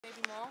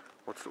baby mole.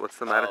 What's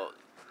the matter? Oh,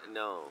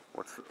 no.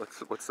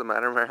 What's the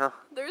matter, Meryl?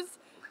 There's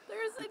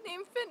an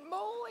infant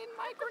mole in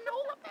my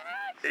granola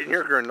bag. In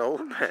your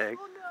granola bag?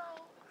 Oh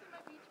no, it's in my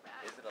beach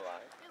bag. Is it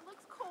alive? It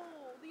looks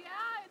cold.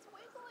 Yeah, it's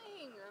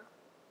wiggling.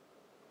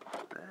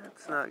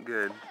 That's not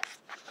good.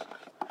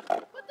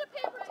 Put the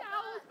paper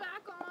towels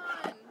back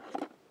on.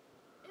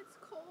 It's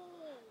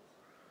cold.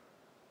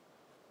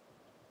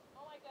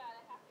 Oh my god,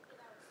 I have to get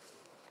out.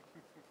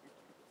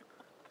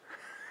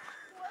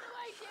 What do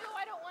I do?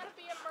 I don't want to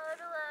be a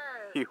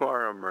murderer. You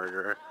are a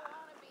murderer. I don't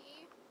want to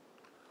be.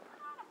 I'm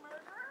not a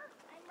murderer.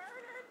 I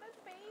murdered this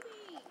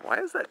baby. Why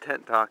is that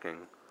tent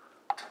talking?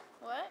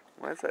 What?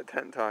 Why is that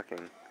tent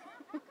talking?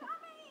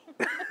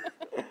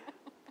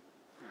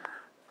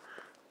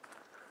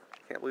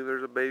 Can't believe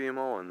there's a baby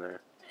mole in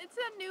there. It's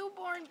a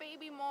newborn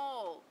baby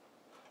mole.